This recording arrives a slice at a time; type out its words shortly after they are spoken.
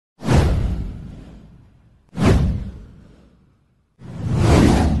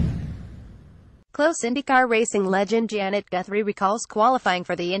Close IndyCar racing legend Janet Guthrie recalls qualifying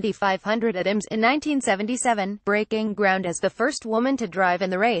for the Indy 500 at IMS in 1977, breaking ground as the first woman to drive in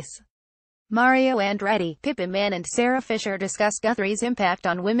the race. Mario Andretti, Pippa Mann and Sarah Fisher discuss Guthrie's impact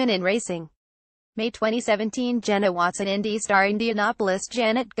on women in racing. May 2017 Jenna Watson Indy star Indianapolis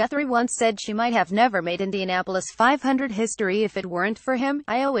Janet Guthrie once said she might have never made Indianapolis 500 history if it weren't for him.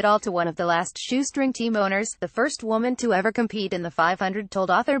 I owe it all to one of the last shoestring team owners, the first woman to ever compete in the 500, told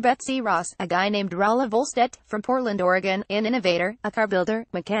author Betsy Ross. A guy named Rolla vollstedt, from Portland, Oregon, an innovator, a car builder,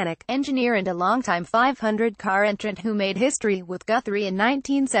 mechanic, engineer and a longtime 500 car entrant who made history with Guthrie in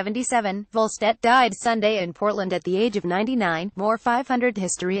 1977. Vollstedt died Sunday in Portland at the age of 99. More 500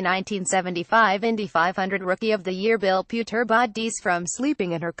 history. In 1975 Indy 500 Rookie of the Year Bill Puter bodies from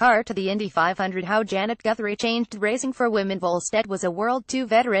sleeping in her car to the Indy 500. How Janet Guthrie changed racing for women. Vollstedt was a World II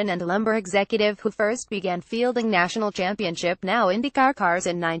veteran and lumber executive who first began fielding national championship, now IndyCar cars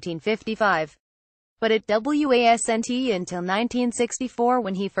in 1955. But at WASNT until 1964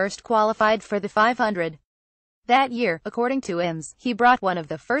 when he first qualified for the 500. That year, according to IMS, he brought one of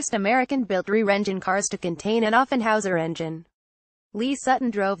the first American-built rear-engine cars to contain an Offenhauser engine. Lee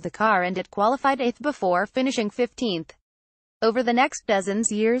Sutton drove the car and it qualified 8th before finishing 15th. Over the next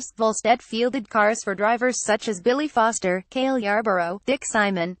dozens years, Vollstedt fielded cars for drivers such as Billy Foster, Cale Yarborough, Dick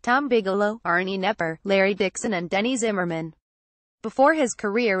Simon, Tom Bigelow, Arnie Nepper, Larry Dixon and Denny Zimmerman. Before his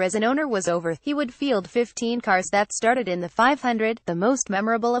career as an owner was over, he would field 15 cars that started in the 500, the most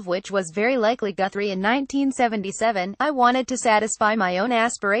memorable of which was very likely Guthrie in 1977. I wanted to satisfy my own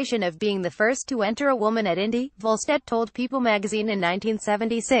aspiration of being the first to enter a woman at Indy, Vollstedt told People magazine in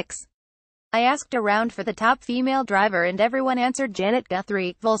 1976. I asked around for the top female driver and everyone answered Janet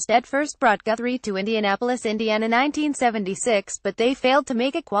Guthrie. Vollstedt first brought Guthrie to Indianapolis, Indiana in 1976, but they failed to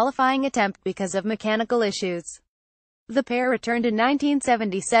make a qualifying attempt because of mechanical issues. The pair returned in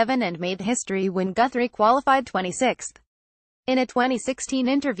 1977 and made history when Guthrie qualified 26th. In a 2016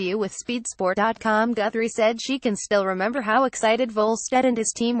 interview with SpeedSport.com, Guthrie said she can still remember how excited Vollstedt and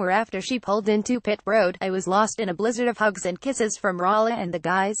his team were after she pulled into pit road. I was lost in a blizzard of hugs and kisses from Rolla and the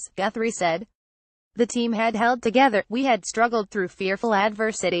guys, Guthrie said. The team had held together. We had struggled through fearful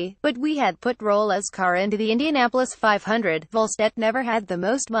adversity, but we had put Rolla's car into the Indianapolis 500. Vollstedt never had the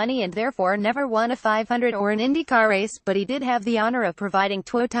most money and therefore never won a 500 or an IndyCar race, but he did have the honor of providing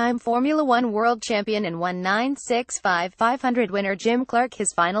two-time Formula One world champion and 1965 500 winner Jim Clark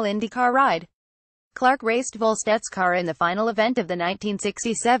his final IndyCar ride. Clark raced Vollstedt's car in the final event of the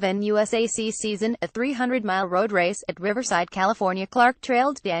 1967 USAC season, a 300-mile road race at Riverside, California. Clark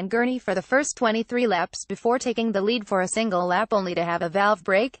trailed Dan Gurney for the first 23 laps before taking the lead for a single lap only to have a valve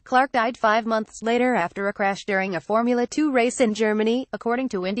break. Clark died 5 months later after a crash during a Formula 2 race in Germany, according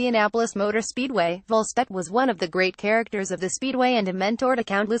to Indianapolis Motor Speedway. Vollstedt was one of the great characters of the Speedway and mentored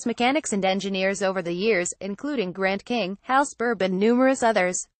countless mechanics and engineers over the years, including Grant King, Hal Sperb and numerous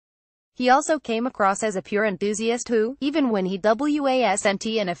others. He also came across as a pure enthusiast who, even when he wasn't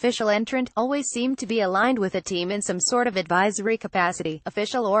an official entrant, always seemed to be aligned with a team in some sort of advisory capacity,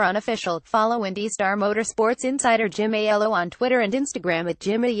 official or unofficial. Follow IndyStar Motorsports insider Jim Aiello on Twitter and Instagram at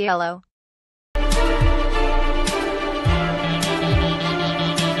Jim Aiello.